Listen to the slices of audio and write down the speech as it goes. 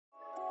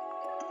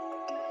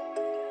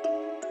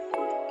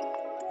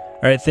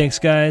Alright, thanks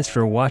guys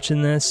for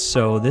watching this.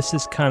 So this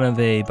is kind of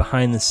a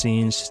behind the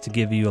scenes just to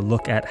give you a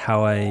look at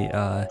how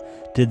I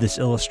did this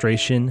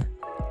illustration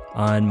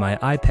on my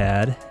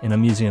iPad, and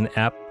I'm using an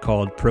app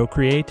called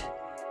Procreate.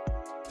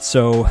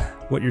 So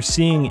what you're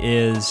seeing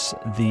is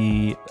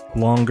the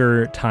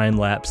longer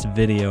time-lapse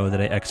video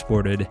that I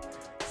exported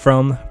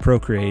from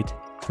Procreate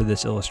for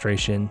this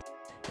illustration.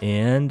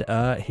 And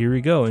here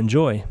we go,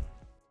 enjoy.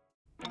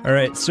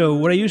 Alright, so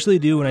what I usually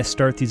do when I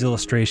start these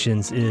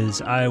illustrations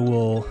is I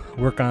will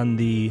work on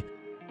the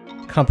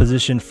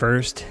composition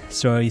first.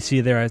 So you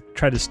see there I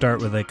tried to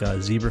start with like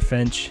a zebra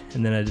finch,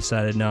 and then I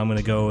decided now I'm going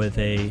to go with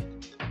a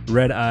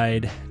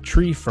red-eyed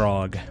tree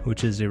frog,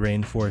 which is a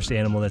rainforest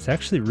animal that's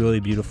actually really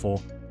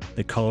beautiful.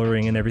 The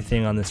coloring and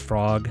everything on this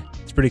frog,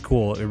 it's pretty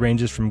cool. It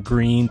ranges from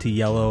green to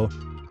yellow,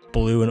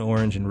 blue and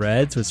orange and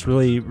red, so it's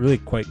really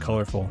quite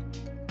colorful.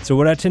 So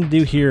what I tend to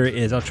do here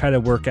is I'll try to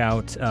work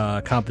out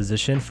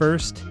composition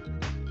first,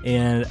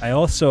 and I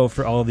also,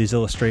 for all of these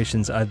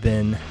illustrations, I've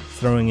been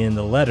throwing in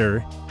the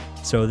letter.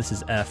 So this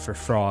is F for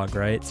frog,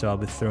 right? So I'll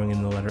be throwing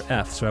in the letter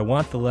F. So I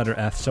want the letter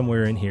F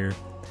somewhere in here,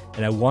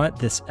 and I want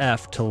this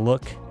F to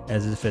look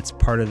as if it's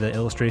part of the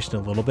illustration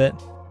a little bit.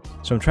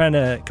 So I'm trying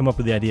to come up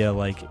with the idea,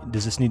 like,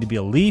 does this need to be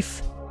a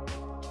leaf?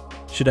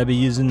 Should I be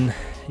using,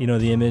 you know,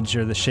 the image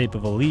or the shape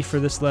of a leaf for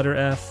this letter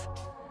F?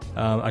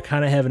 I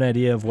kind of have an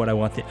idea of what I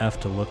want the F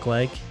to look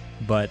like,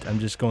 but I'm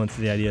just going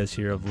through the ideas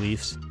here of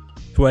leaves.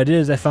 So what I did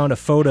is I found a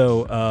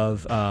photo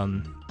of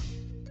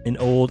an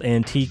old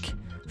antique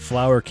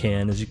flower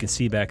can, as you can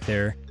see back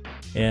there,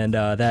 and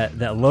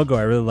that logo,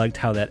 I really liked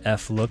how that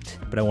F looked,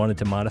 but I wanted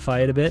to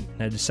modify it a bit,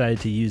 and I decided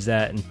to use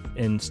that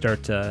and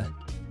start to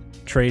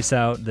trace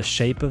out the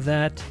shape of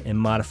that and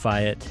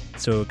modify it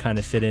so it kind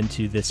of fit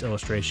into this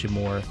illustration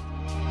more.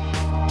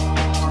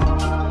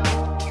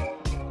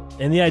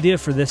 And the idea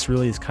for this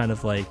really is kind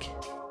of like,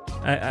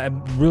 I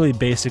really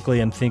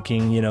basically am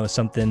thinking, you know,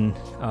 something,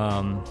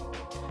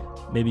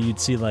 maybe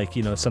you'd see like,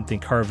 you know, something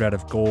carved out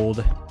of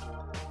gold.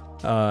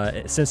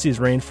 Since these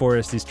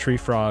rainforests, these tree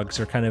frogs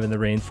are kind of in the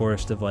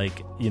rainforest of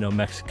like, you know,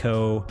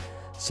 Mexico,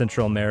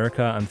 Central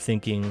America, I'm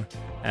thinking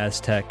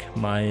Aztec,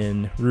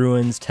 Mayan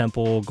ruins,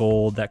 temple,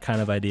 gold, that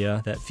kind of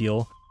idea, that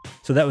feel.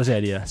 So that was the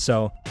idea.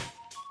 So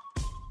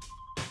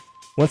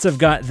once I've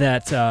got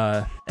that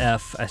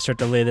F, I start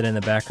to lay that in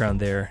the background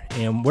there.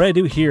 And what I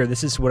do here,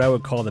 this is what I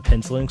would call the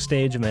penciling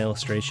stage of my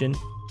illustration.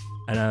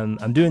 And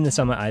I'm doing this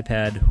on my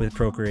iPad with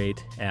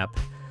Procreate app.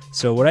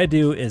 So what I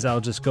do is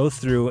I'll just go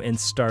through and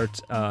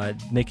start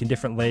making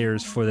different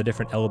layers for the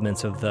different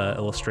elements of the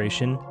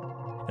illustration.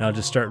 And I'll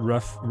just start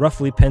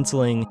roughly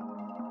penciling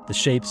the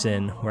shapes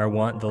in where I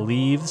want the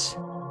leaves.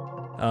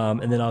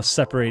 And then I'll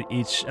separate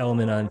each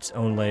element on its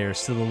own layer.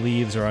 So the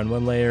leaves are on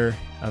one layer,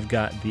 I've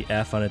got the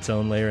F on its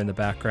own layer in the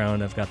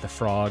background, I've got the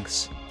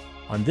frogs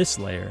on this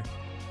layer.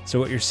 So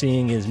what you're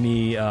seeing is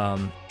me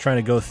trying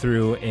to go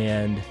through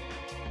and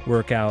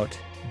work out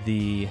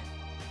the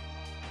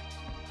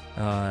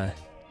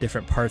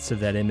different parts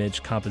of that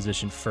image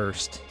composition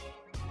first.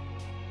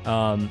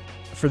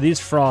 For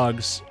these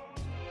frogs,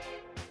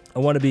 I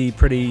want to be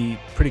pretty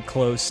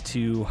close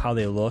to how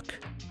they look,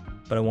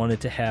 but I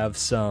wanted to have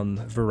some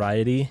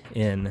variety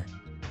in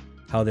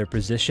how they're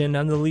positioned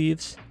on the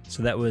leaves.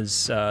 So that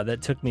was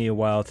that took me a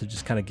while to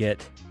just kind of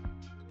get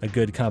a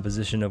good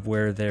composition of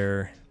where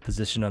they're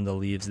positioned on the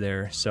leaves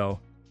there. So,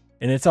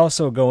 and it's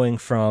also going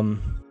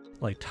from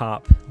like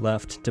top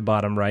left to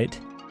bottom right.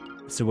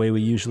 It's the way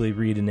we usually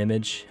read an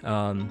image,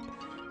 and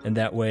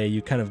that way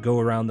you kind of go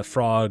around the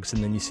frogs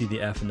and then you see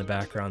the F in the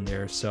background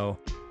there. So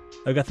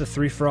I've got the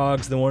three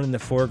frogs. The one in the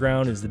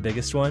foreground is the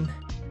biggest one,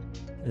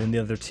 and then the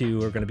other two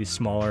are going to be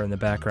smaller in the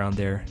background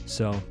there.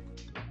 So,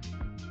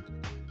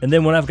 and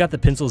then when I've got the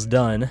pencils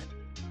done,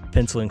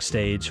 penciling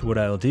stage, what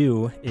I'll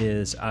do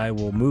is I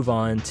will move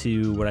on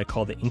to what I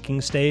call the inking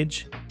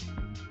stage.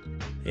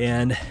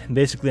 And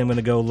basically I'm going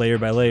to go layer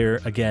by layer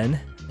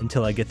again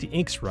until I get the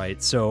inks right.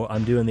 So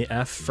I'm doing the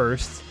F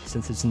first,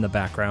 since it's in the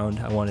background.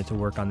 I wanted to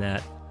work on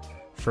that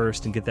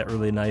first and get that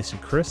really nice and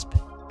crisp.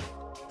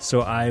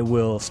 So I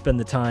will spend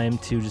the time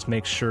to just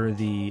make sure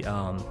the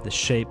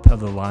shape of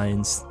the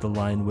lines, the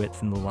line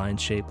width and the line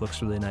shape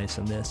looks really nice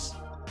on this.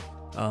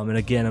 And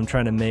again, I'm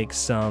trying to make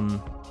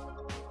some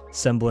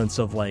semblance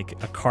of like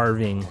a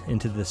carving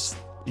into this,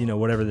 you know,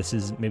 whatever this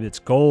is. Maybe it's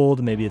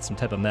gold, maybe it's some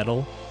type of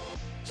metal.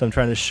 So I'm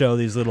trying to show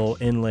these little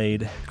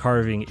inlaid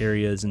carving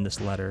areas in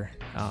this letter.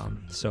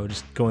 So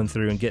just going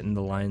through and getting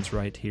the lines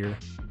right here.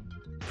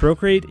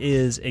 Procreate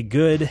is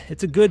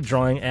it's a good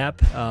drawing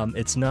app.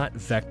 It's not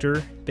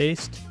vector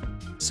based,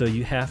 so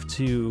you have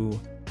to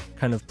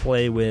kind of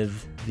play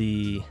with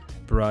the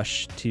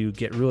brush to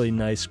get really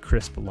nice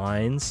crisp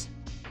lines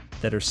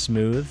that are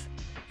smooth,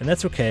 and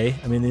that's okay.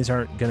 I mean, these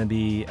aren't going to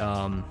be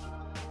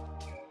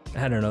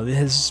I don't know, this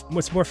is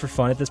what's more for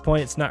fun at this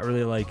point. It's not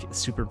really like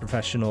super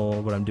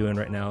professional what I'm doing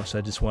right now, so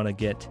I just want to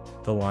get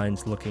the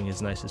lines looking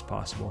as nice as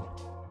possible.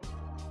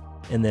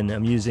 And then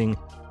I'm using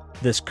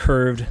this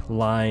curved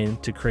line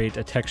to create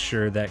a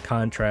texture that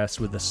contrasts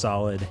with the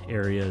solid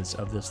areas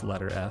of this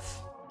letter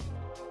F.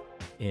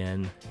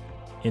 And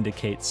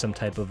indicates some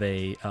type of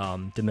a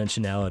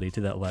dimensionality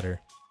to that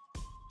letter.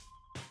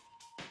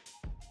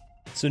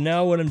 So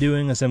now what I'm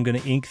doing is I'm going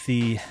to ink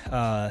the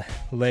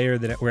layer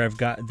where I've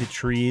got the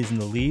trees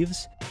and the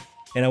leaves,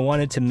 and I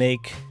wanted to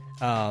make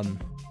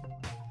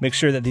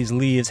sure that these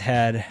leaves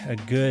had a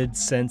good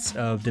sense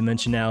of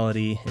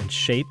dimensionality and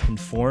shape and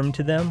form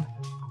to them.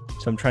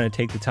 So I'm trying to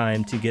take the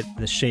time to get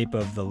the shape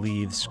of the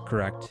leaves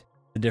correct.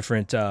 The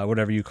different,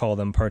 whatever you call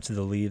them, parts of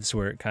the leaves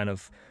where it kind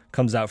of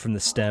comes out from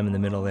the stem in the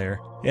middle there.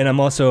 And I'm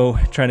also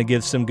trying to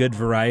give some good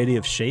variety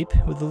of shape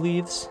with the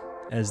leaves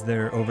as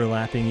they're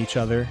overlapping each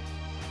other,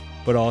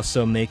 but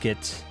also make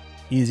it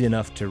easy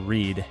enough to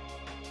read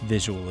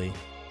visually.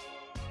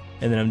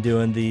 And then I'm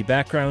doing the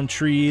background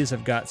trees.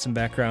 I've got some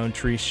background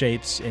tree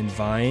shapes and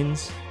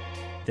vines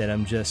that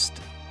I'm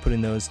just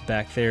putting those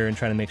back there and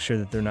trying to make sure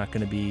that they're not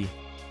going to be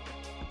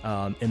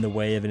in the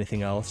way of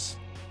anything else.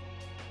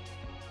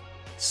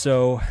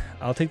 So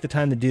I'll take the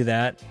time to do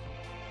that,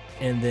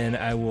 and then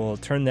I will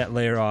turn that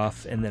layer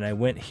off, and then I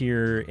went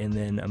here, and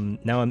then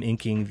now I'm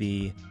inking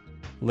the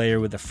layer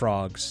with the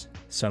frogs.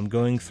 So I'm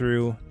going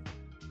through,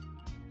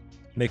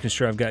 making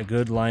sure I've got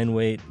good line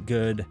weight,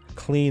 good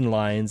clean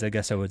lines, I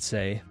guess I would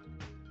say.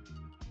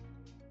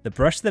 The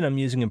brush that I'm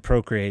using in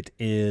Procreate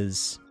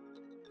is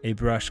a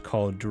brush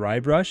called Dry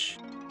Brush,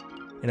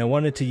 and I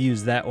wanted to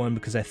use that one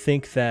because I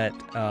think that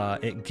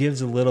it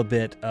gives a little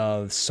bit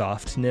of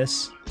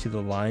softness to the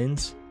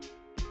lines.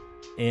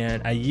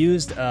 And I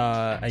used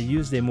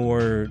a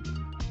more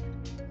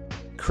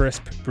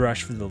crisp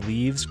brush for the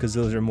leaves because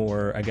those are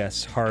more, I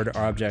guess, hard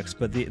objects.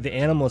 But the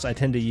animals I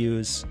tend to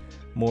use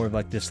more of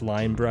like this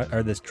line brush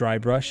or this dry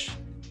brush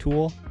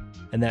tool,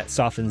 and that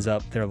softens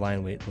up their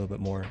line weight a little bit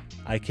more.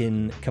 I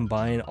can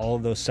combine all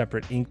of those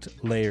separate inked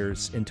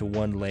layers into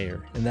one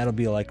layer, and that'll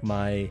be like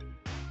my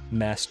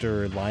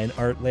master line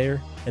art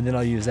layer, and then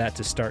I'll use that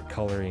to start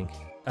coloring.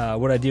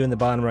 What I do in the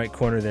bottom right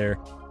corner there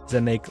is I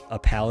make a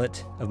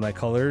palette of my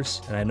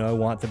colors, and I know I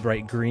want the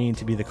bright green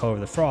to be the color of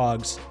the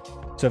frogs,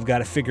 so I've got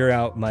to figure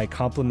out my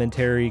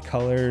complementary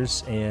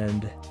colors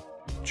and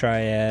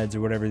triads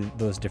or whatever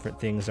those different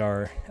things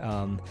are.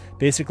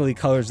 Basically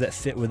colors that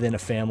fit within a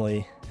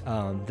family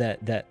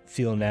that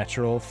feel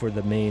natural for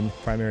the main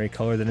primary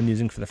color that I'm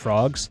using for the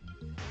frogs.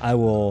 I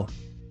will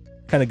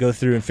kind of go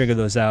through and figure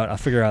those out. I'll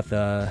figure out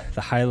the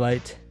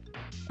highlight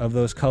of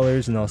those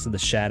colors and also the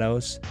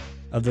shadows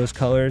of those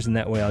colors, and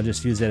that way I'll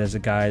just use it as a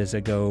guide as I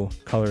go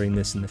coloring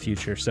this in the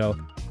future. So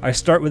I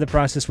start with a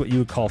process what you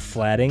would call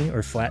flatting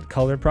or flat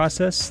color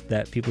process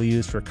that people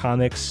use for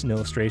comics and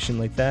illustration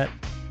like that,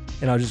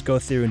 and I'll just go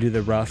through and do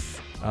the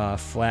rough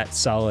flat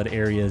solid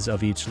areas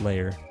of each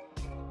layer.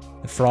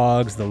 The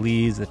frogs, the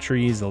leaves, the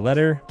trees, the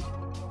letter.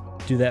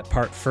 Do that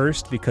part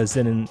first because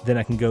then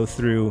I can go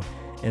through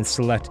and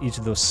select each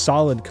of those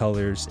solid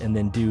colors and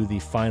then do the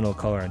final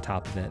color on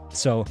top of it.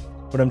 So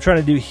what I'm trying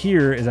to do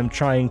here is I'm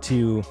trying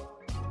to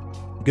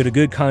get a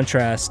good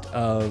contrast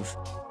of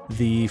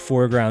the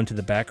foreground to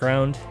the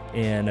background,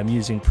 and I'm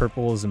using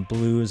purples and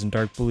blues and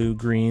dark blue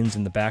greens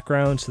in the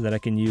background so that I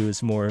can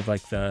use more of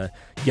like the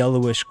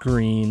yellowish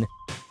green,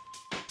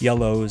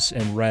 yellows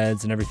and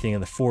reds and everything in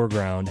the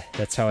foreground.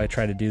 That's how I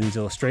try to do these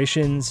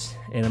illustrations.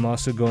 And I'm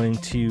also going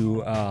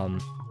to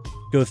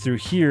go through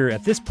here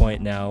at this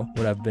point now.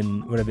 What I've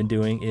been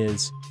doing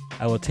is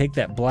I will take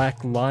that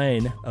black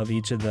line of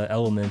each of the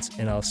elements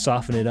and I'll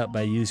soften it up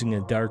by using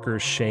a darker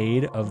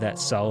shade of that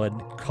solid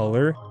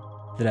color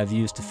that I've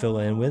used to fill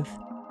in with.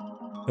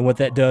 And what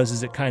that does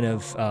is it kind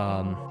of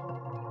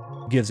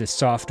gives a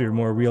softer,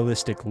 more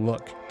realistic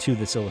look to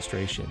this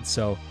illustration.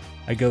 So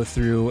I go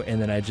through and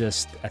then I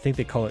think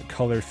they call it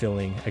color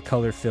filling. I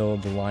color fill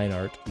the line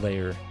art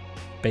layer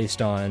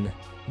based on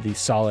the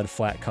solid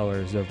flat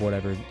colors of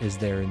whatever is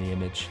there in the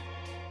image.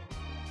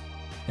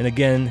 And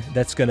again,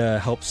 that's going to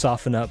help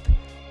soften up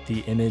the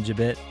image a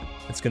bit.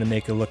 It's going to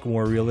make it look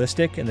more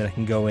realistic, and then I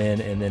can go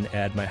in and then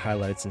add my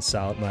highlights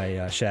and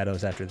my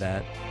shadows after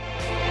that.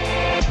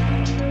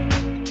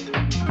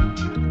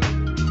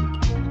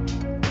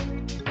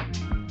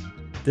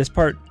 This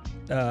part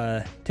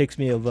takes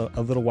me a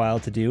little while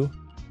to do.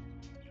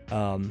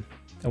 I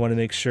want to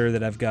make sure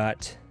that I've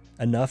got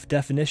enough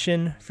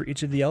definition for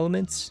each of the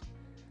elements,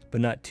 but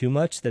not too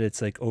much that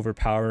it's like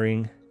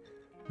overpowering.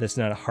 That's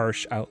not a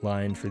harsh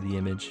outline for the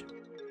image.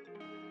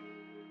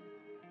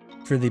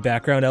 For the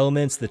background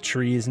elements, the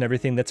trees and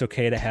everything, that's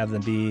okay to have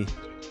them be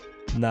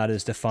not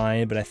as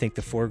defined, but I think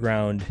the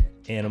foreground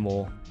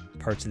animal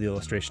parts of the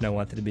illustration, I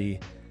want it to be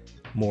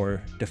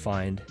more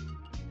defined.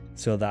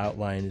 So the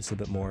outline is a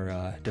bit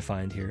more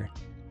defined here.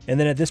 And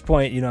then at this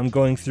point, I'm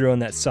going through on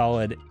that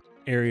solid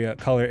area,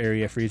 color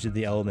area for each of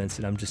the elements,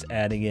 and I'm just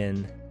adding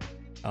in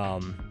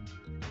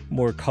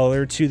more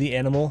color to the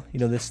animal.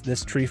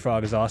 This tree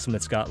frog is awesome.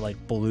 It's got like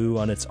blue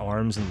on its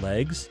arms and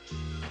legs.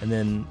 And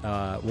then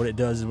what it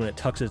does is when it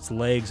tucks its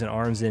legs and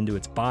arms into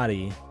its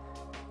body,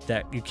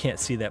 that you can't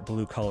see that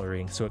blue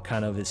coloring. So it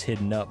kind of is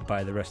hidden up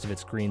by the rest of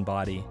its green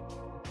body.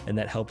 And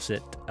that helps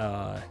it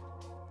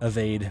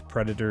evade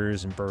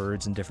predators and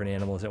birds and different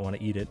animals that want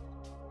to eat it.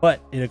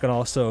 But it can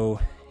also,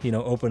 you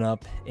know, open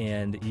up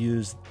and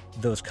use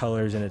those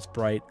colors and its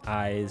bright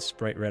eyes,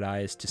 bright red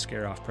eyes, to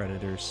scare off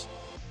predators.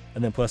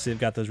 And then plus they've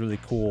got those really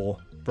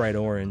cool bright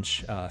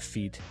orange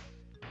feet,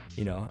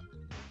 you know,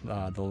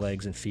 the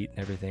legs and feet and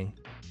everything.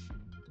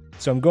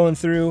 So I'm going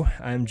through,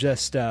 I'm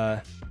just,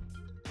 as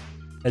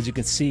you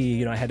can see,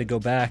 you know, I had to go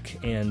back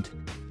and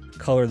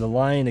color the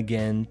line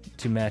again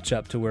to match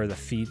up to where the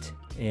feet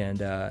and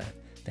the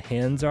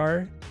hands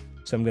are.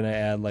 So I'm gonna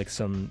add like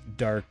some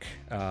dark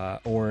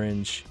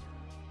orange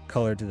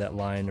color to that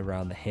line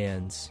around the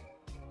hands.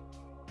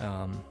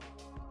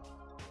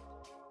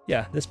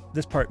 Yeah,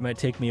 this part might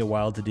take me a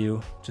while to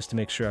do, just to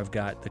make sure I've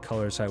got the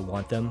colors I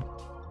want them.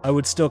 I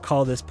would still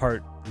call this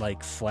part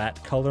like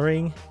flat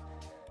coloring,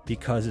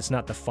 because it's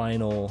not the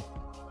final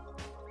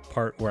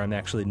part where I'm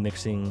actually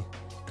mixing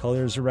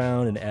colors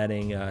around and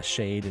adding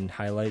shade and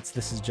highlights.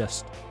 This is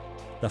just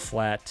the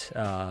flat,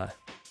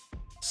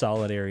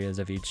 solid areas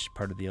of each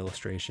part of the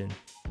illustration.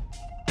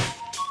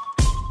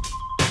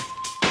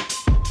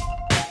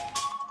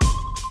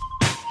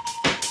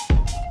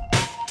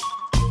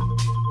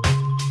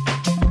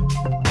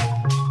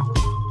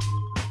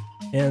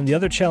 And the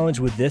other challenge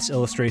with this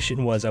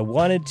illustration was I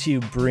wanted to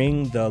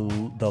bring the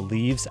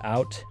leaves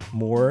out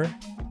more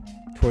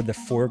toward the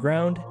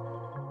foreground,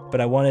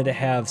 but I wanted to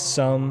have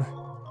some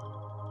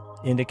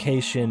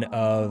indication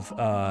of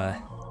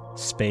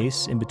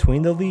space in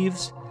between the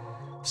leaves.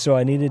 So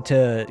I needed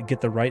to get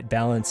the right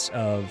balance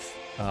of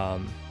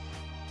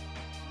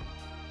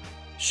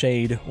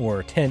shade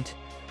or tint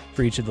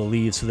for each of the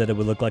leaves so that it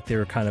would look like they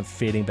were kind of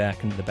fading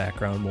back into the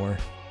background more.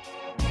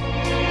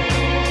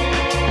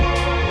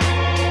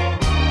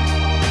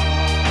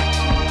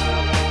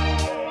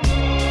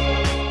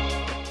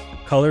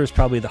 Color is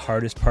probably the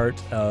hardest part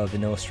of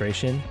an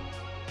illustration.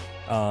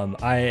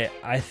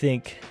 I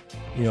think,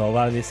 you know, a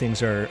lot of these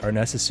things are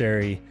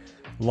necessary.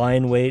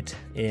 Line weight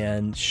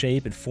and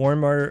shape and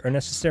form are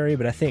necessary,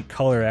 but I think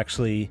color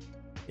actually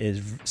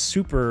is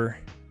super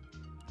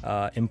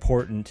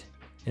important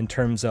in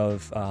terms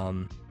of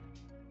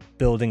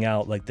building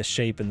out like the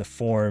shape and the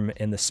form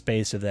and the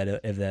space of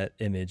that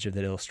image, of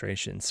that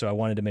illustration. So I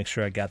wanted to make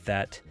sure I got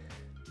that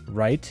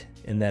right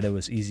and that it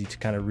was easy to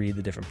kind of read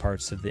the different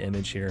parts of the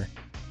image here.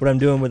 What I'm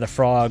doing with the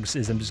frogs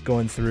is I'm just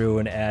going through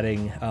and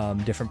adding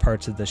different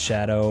parts of the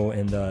shadow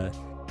and the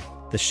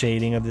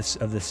shading of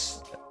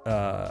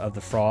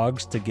the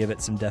frogs to give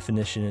it some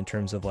definition in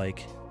terms of,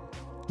 like,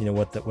 you know,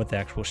 what the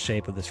actual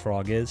shape of this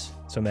frog is.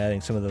 So I'm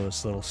adding some of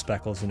those little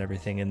speckles and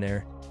everything in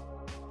there.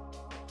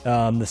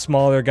 The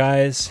smaller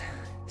guys,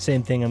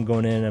 same thing. I'm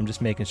going in. I'm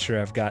just making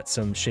sure I've got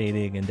some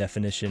shading and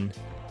definition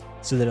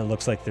so that it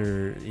looks like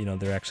they're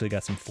actually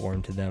got some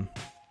form to them.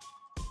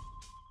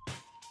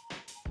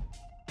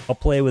 I'll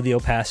play with the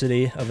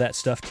opacity of that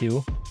stuff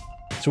too.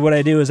 So what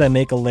I do is I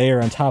make a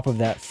layer on top of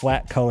that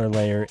flat color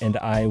layer, and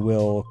I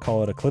will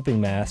call it a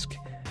clipping mask,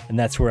 and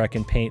that's where I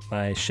can paint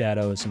my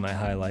shadows and my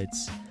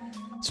highlights.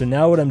 So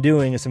now what I'm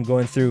doing is I'm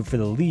going through for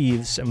the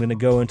leaves. I'm going to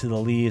go into the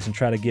leaves and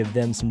try to give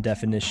them some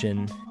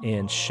definition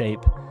and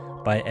shape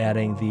by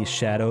adding these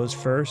shadows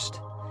first.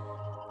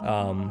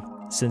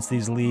 Since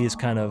these leaves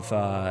kind of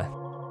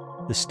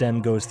the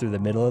stem goes through the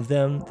middle of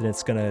them, then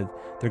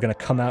they're gonna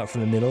come out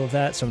from the middle of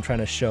that. So I'm trying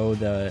to show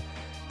the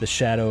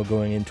shadow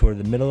going in toward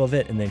the middle of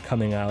it and then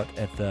coming out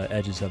at the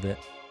edges of it.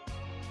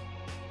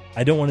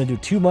 I don't want to do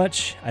too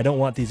much. I don't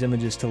want these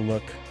images to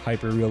look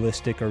hyper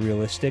realistic or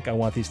realistic. I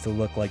want these to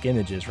look like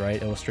images,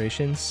 right?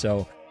 Illustrations.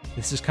 So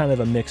this is kind of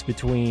a mix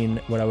between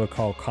what I would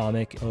call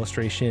comic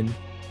illustration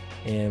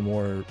and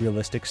more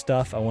realistic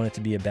stuff. I want it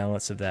to be a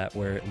balance of that,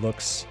 where it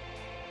looks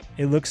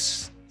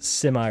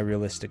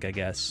semi-realistic, I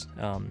guess.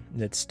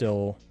 It's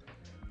still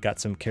got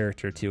some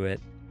character to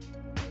it.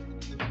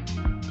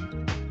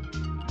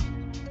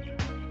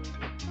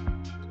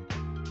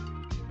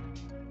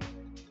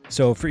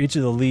 So for each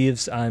of the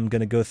leaves, I'm going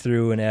to go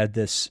through and add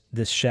this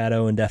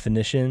shadow and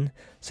definition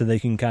so they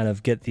can kind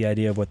of get the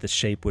idea of what the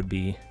shape would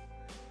be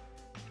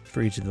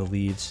for each of the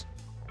leaves.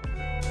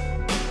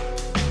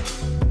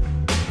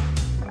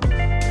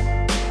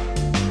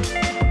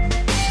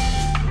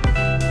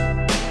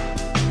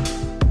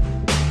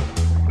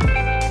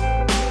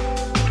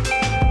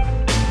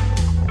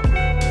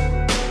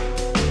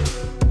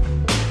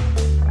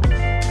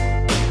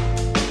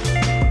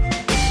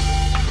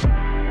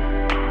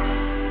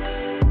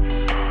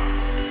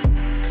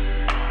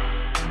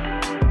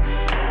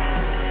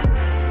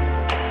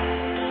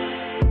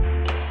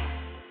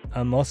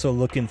 I'm also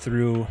looking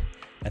through,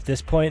 at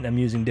this point, I'm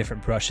using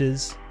different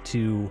brushes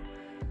to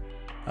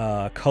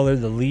color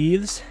the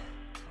leaves.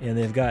 And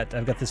I've got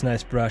this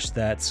nice brush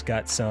that's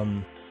got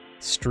some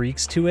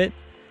streaks to it,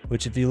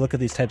 which if you look at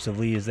these types of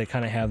leaves, they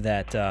kind of have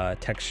that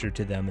texture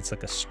to them. It's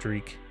like a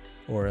streak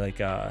or like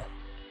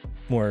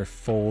more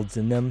folds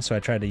in them. So I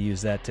try to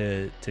use that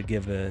to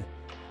give a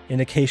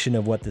indication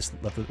of what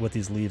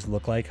these leaves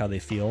look like, how they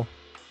feel.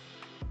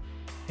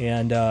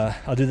 And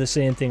I'll do the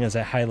same thing as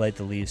I highlight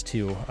the leaves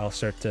too. I'll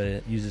start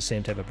to use the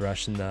same type of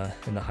brush in the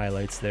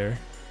highlights there.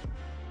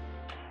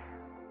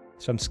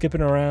 So I'm skipping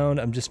around,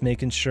 I'm just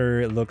making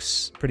sure it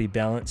looks pretty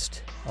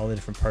balanced, all the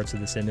different parts of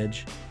this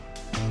image.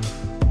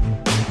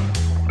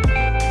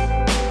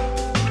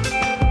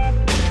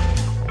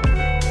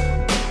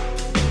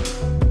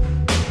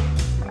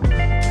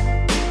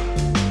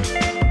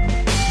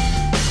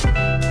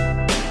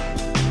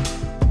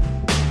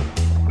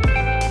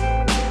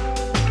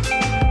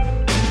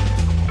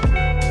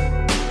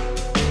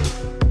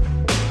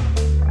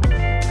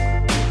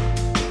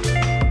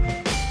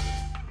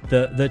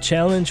 The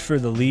challenge for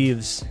the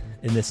leaves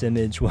in this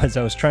image was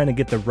I was trying to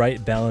get the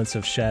right balance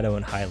of shadow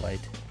and highlight,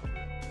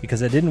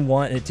 because I didn't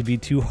want it to be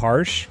too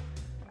harsh.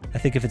 I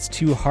think if it's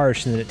too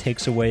harsh, then it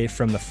takes away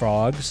from the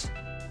frogs,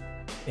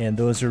 and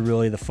those are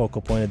really the focal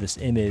point of this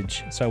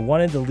image. So I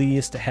wanted the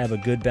leaves to have a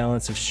good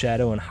balance of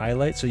shadow and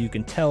highlight, so you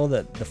can tell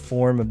that the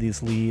form of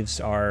these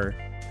leaves are,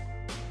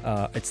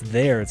 it's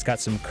there, it's got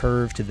some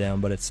curve to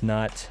them, but it's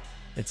not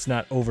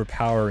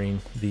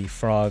overpowering the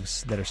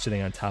frogs that are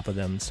sitting on top of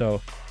them.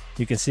 So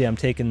you can see I'm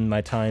taking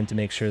my time to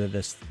make sure that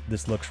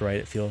this looks right,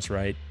 it feels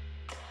right.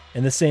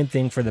 And the same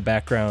thing for the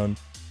background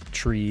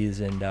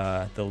trees and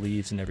the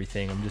leaves and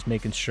everything. I'm just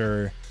making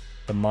sure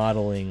the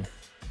modeling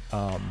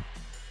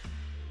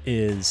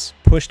is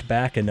pushed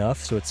back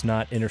enough so it's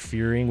not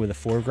interfering with the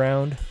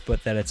foreground,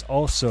 but that it's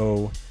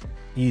also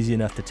easy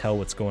enough to tell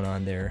what's going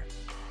on there.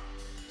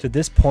 So at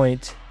this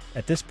point,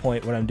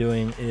 what I'm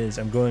doing is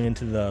I'm going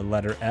into the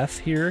letter F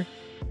here,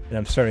 and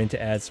I'm starting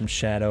to add some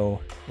shadow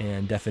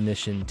and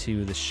definition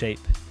to the shape.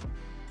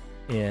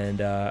 And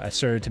I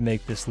started to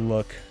make this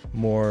look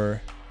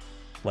more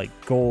like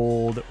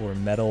gold or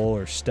metal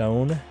or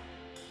stone.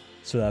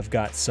 So I've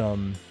got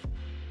some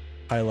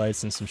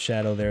highlights and some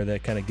shadow there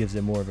that kind of gives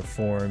it more of a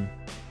form.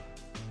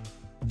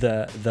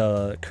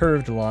 The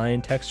curved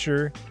line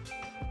texture,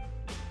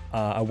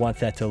 I want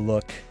that to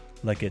look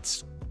like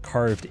it's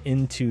carved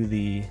into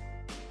the,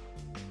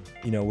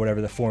 whatever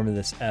the form of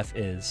this F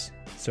is.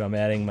 So I'm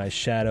adding my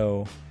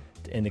shadow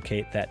to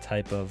indicate that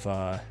type of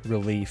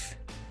relief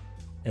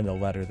in the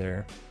letter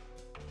there.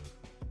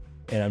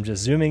 And I'm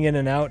just zooming in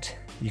and out.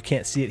 You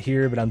can't see it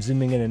here, but I'm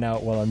zooming in and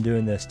out while I'm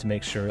doing this to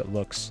make sure it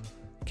looks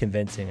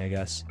convincing, I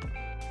guess.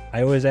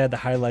 I always add the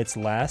highlights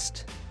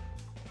last,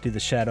 do the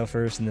shadow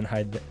first, and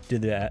then do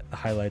the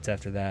highlights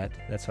after that.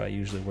 That's how I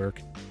usually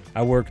work.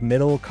 I work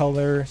middle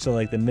color, so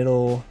like the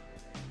middle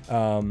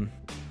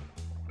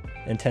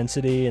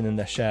intensity, and then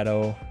the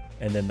shadow,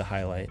 and then the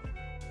highlight.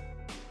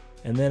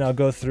 And then I'll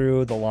go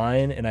through the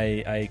line, and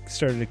I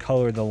started to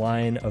color the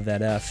line of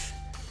that F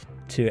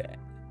to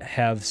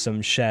have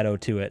some shadow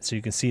to it. So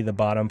you can see the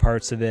bottom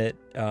parts of it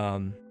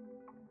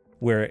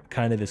where it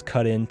kind of is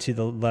cut into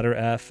the letter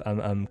F.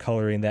 I'm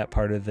coloring that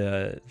part of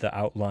the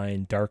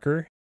outline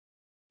darker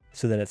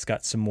so that it's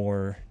got some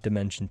more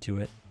dimension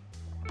to it.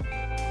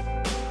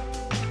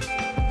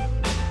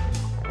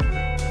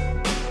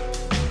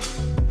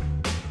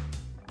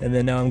 And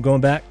then now I'm going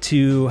back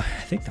to,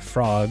 I think, the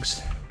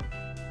frogs.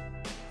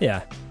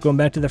 Yeah, going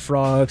back to the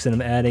frogs, and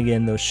I'm adding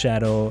in those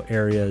shadow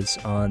areas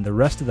on the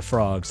rest of the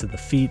frogs. So the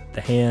feet, the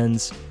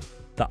hands,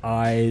 the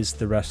eyes,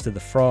 the rest of the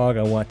frog.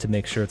 I want to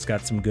make sure it's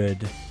got some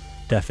good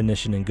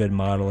definition and good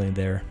modeling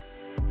there.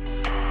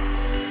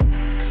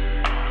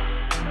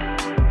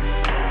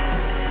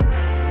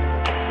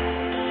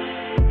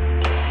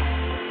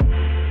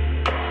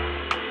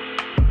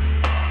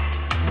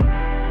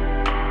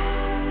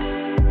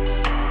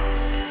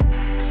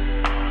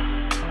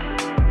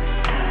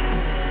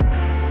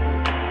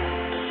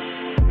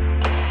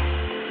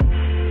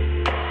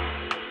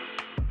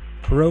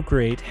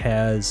 Procreate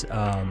has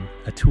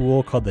a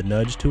tool called the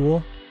nudge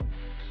tool,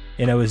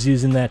 and I was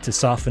using that to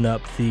soften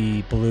up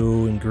the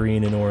blue and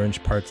green and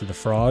orange parts of the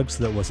frog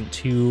so that it wasn't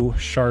too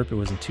sharp, it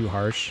wasn't too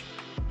harsh.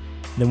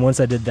 And then once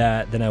I did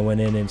that, then I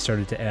went in and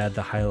started to add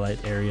the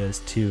highlight areas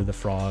to the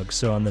frog.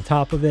 So on the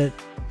top of it,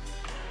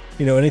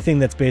 anything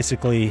that's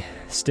basically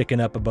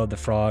sticking up above the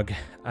frog,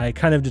 I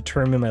kind of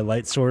determine my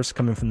light source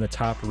coming from the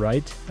top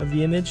right of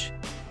the image,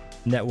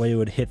 and that way it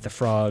would hit the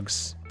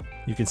frogs.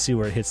 You can see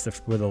where it hits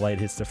where the light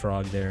hits the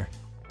frog there.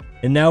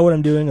 And now what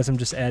I'm doing is I'm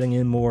just adding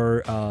in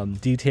more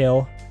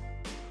detail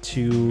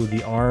to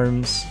the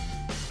arms,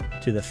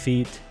 to the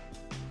feet.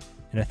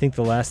 And I think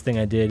the last thing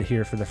I did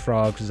here for the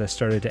frogs is I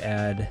started to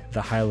add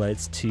the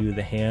highlights to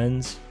the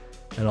hands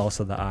and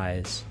also the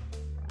eyes.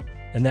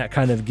 And that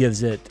kind of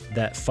gives it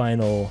that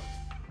final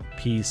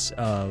piece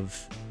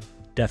of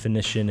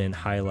definition and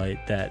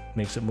highlight that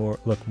makes it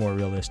look more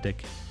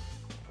realistic.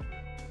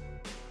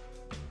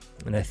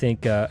 And I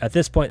think at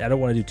this point I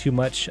don't want to do too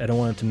much. I don't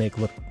want it to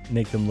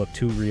make them look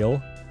too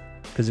real,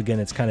 because again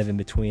it's kind of in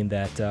between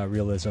that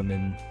realism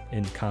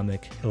and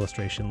comic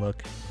illustration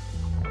look.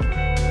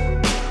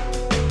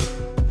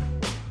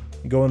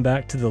 Going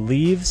back to the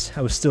leaves,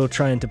 I was still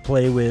trying to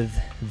play with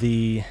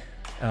the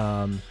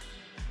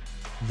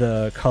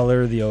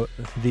color,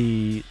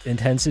 the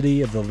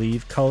intensity of the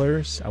leaf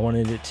colors. I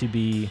wanted it to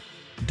be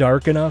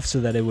dark enough so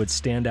that it would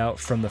stand out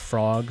from the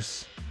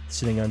frogs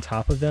sitting on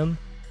top of them,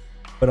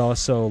 but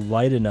also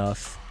light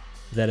enough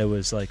that it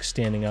was like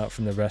standing out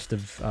from the rest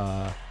of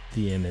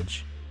the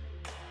image.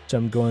 So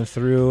I'm going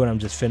through and I'm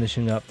just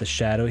finishing up the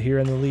shadow here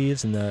in the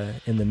leaves in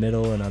the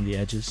middle and on the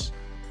edges.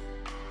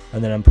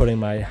 And then I'm putting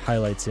my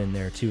highlights in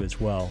there too as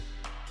well.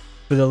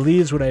 For the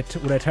leaves, what I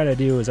try to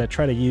do is I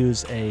try to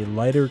use a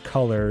lighter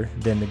color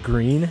than the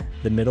green,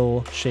 the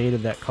middle shade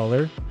of that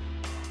color.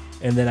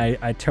 And then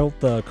I tilt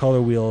the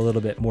color wheel a little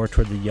bit more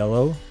toward the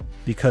yellow,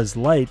 because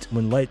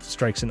when light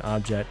strikes an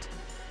object,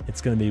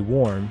 it's going to be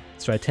warm.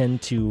 So I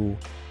tend to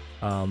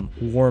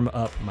warm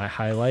up my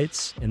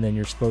highlights, and then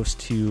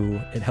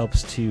it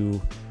helps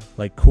to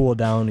like cool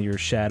down your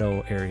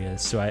shadow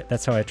areas. So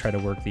that's how I try to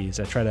work these.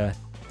 I try to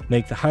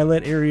make the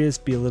highlight areas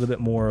be a little bit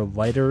more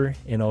lighter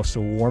and also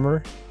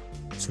warmer.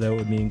 So that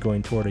would mean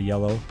going toward a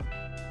yellow.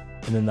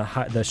 And then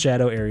the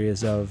shadow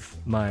areas of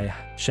my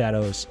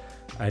shadows,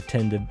 I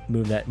tend to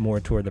move that more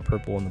toward the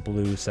purple and the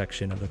blue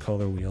section of the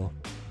color wheel.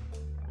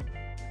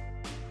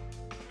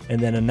 And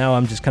then now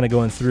I'm just kind of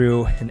going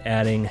through and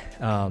adding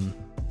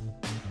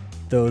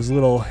those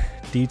little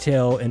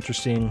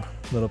interesting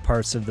little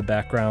parts of the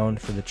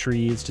background for the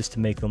trees, just to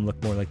make them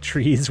look more like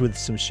trees with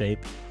some shape.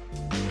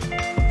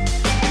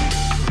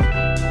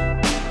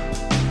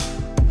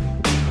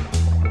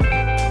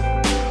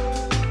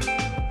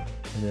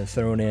 And then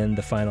throwing in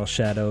the final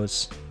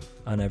shadows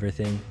on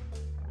everything.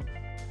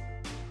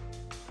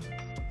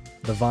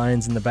 The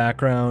vines in the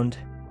background,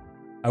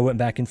 I went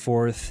back and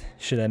forth.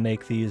 Should I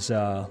make these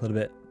a little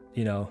bit,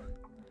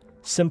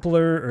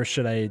 simpler, or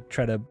should I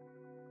try to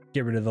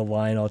get rid of the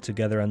line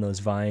altogether on those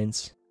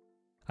vines?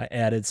 I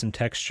added some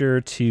texture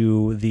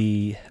to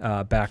the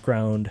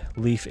background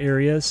leaf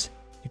areas.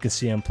 You can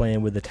see I'm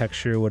playing with the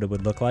texture, what it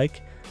would look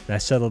like. And I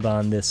settled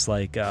on this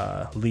like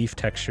leaf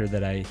texture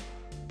that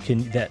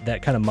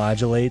that kind of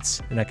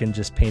modulates, and I can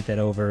just paint that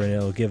over, and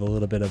it'll give a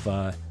little bit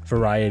of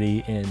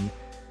variety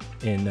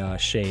in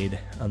shade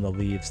on the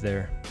leaves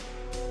there.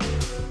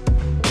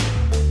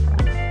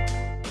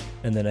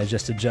 And then I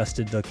just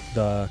adjusted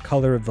the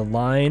color of the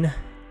line,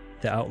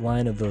 the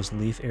outline of those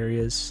leaf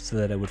areas, so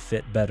that it would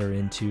fit better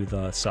into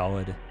the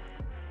solid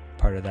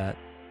part of that.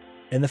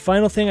 And the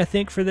final thing I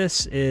think for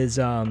this is,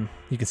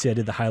 you can see I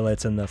did the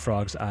highlights on the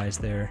frog's eyes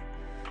there.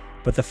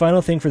 But the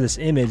final thing for this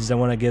image is I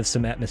want to give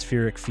some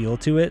atmospheric feel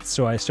to it.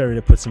 So I started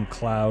to put some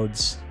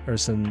clouds, or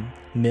some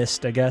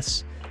mist, I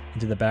guess,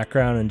 into the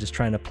background, and just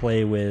trying to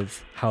play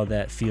with how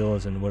that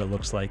feels and what it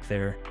looks like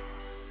there.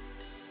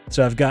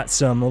 So I've got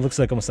it looks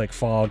like almost like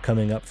fog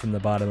coming up from the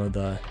bottom of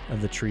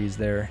the trees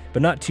there,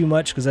 but not too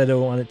much, because I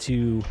don't want it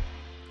to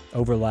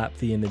overlap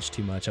the image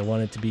too much. I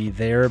want it to be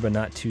there, but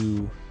not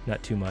too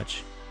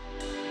much.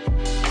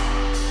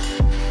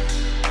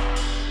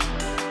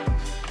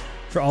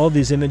 For all of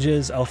these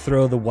images, I'll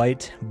throw the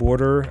white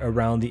border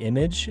around the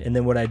image, and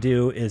then what I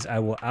do is I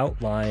will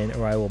outline,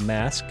 or I will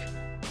mask,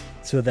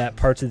 so that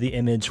parts of the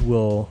image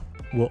will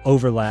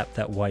overlap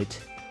that white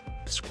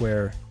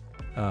square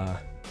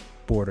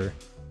border.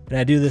 And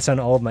I do this on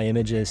all of my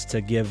images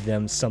to give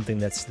them something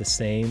that's the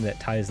same, that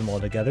ties them all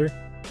together.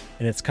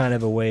 And it's kind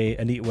of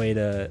a neat way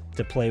to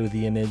play with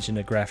the image in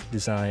a graphic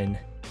design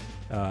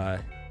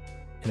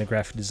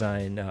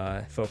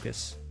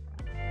focus.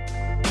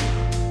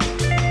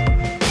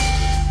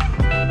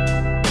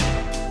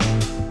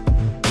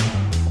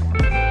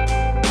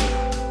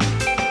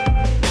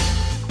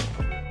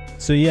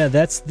 So yeah,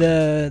 that's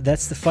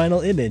the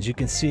final image. You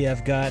can see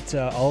I've got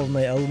all of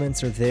my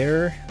elements are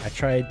there. I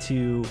tried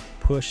to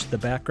push the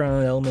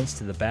background elements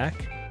to the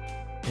back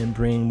and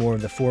bring more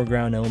of the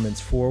foreground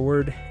elements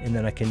forward, and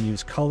then I can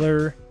use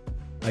color.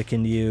 I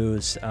can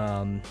use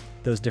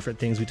those different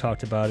things we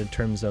talked about in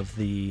terms of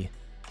the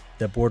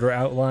border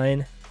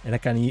outline, and I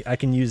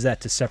can use that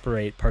to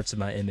separate parts of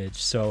my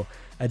image. So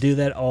I do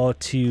that all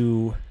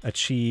to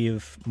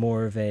achieve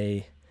more of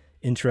a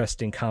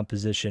interesting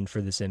composition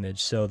for this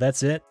image. So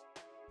that's it.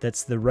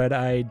 That's the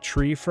red-eyed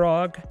tree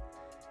frog.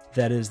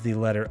 That is the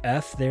letter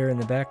F there in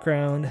the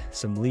background.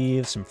 Some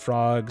leaves, some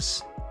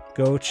frogs.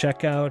 Go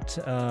check out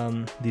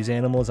these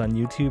animals on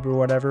YouTube or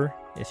whatever.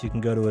 If you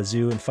can go to a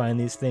zoo and find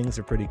these things,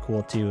 they're pretty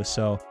cool too.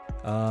 So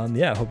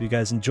yeah, I hope you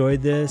guys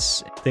enjoyed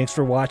this. Thanks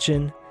for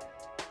watching.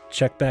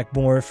 Check back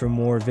more for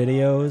more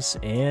videos,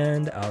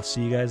 and I'll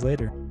see you guys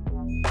later.